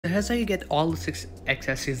Here's how you get all the 6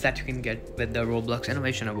 accessories that you can get with the Roblox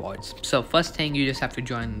Innovation Awards. So first thing, you just have to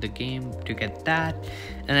join the game to get that,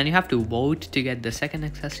 and then you have to vote to get the second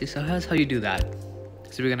accessory. So here's how you do that.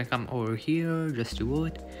 So we're gonna come over here just to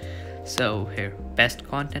vote. So here, best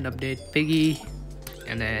content update Piggy,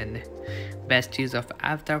 and then best use of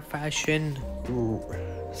avatar fashion.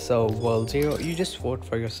 So World 0, you just vote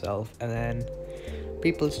for yourself, and then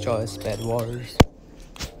People's Choice Bed Wars.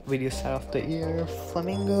 Video star of the year,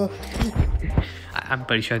 Flamingo. I'm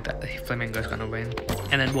pretty sure that Flamingo is gonna win.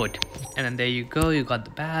 And then vote, and then there you go, you got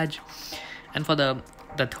the badge. And for the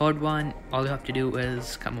third one, all you have to do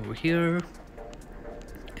is come over here,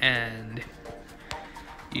 and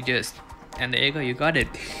and there you go, you got it.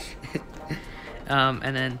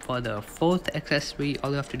 And then for the fourth accessory, all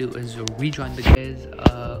you have to do is rejoin the quiz.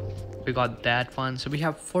 We got that one, so we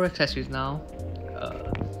have 4 accessories now.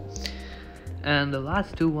 And the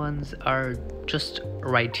last 2 ones are just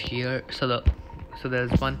right here. So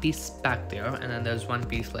there's one piece back there, and then there's one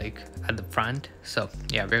piece like at the front. So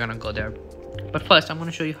yeah, we're gonna go there. But first, I'm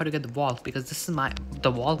gonna show you how to get the walk, because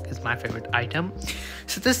the walk is my favorite item.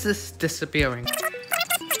 So this is disappearing.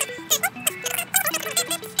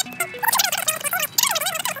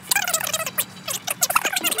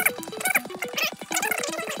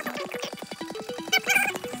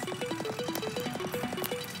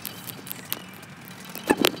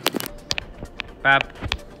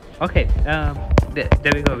 Okay,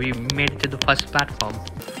 there we go, we made it to the first platform.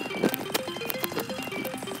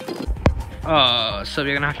 So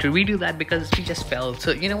we're gonna have to redo that because we just fell.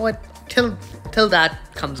 So you know what, till that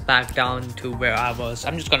comes back down to where I was,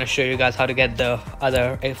 I'm just gonna show you guys how to get the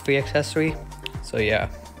other free accessory. So yeah,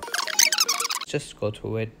 just go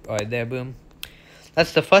through it. All right, there, boom,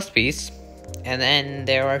 that's the first piece. And then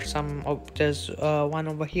there are some, there's one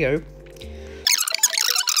over here.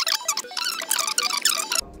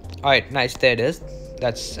 Alright, nice, there it is.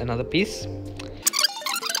 That's another piece.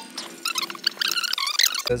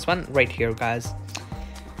 There's one right here, guys.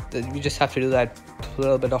 We just have to do that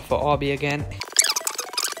little bit of a obby again.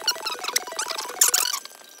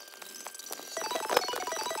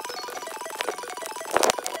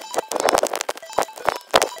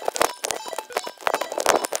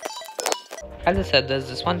 As I said, there's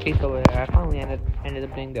this one piece over there. I finally ended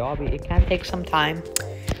up doing the obby. It can take some time,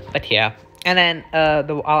 but yeah. And then I'm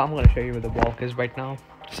going to show you where the walk is right now.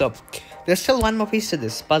 So there's still one more piece to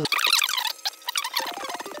this puzzle,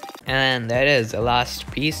 and that is the last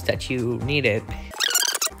piece that you needed.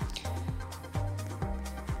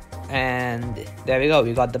 And there we go,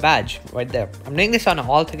 we got the badge right there. I'm doing this on an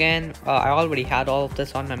alt again. I already had all of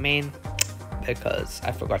this on my main because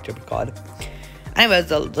I forgot to record. Anyways,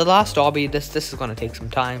 the last obby, this is going to take some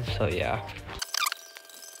time, so yeah.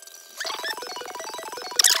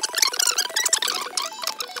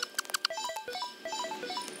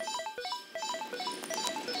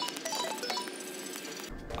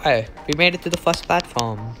 Alright, we made it to the first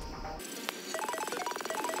platform.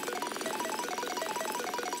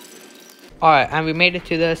 Alright, and we made it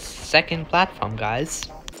to the second platform, guys.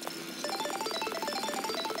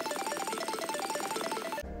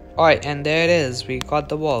 Alright, and there it is, we got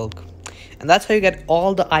the walk. And that's how you get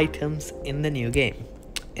all the items in the new game,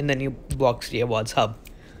 in the new Box Awards hub.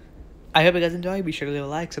 I hope you guys enjoy. Be sure to leave a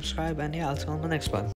like, subscribe, and yeah, I'll see you on the next one.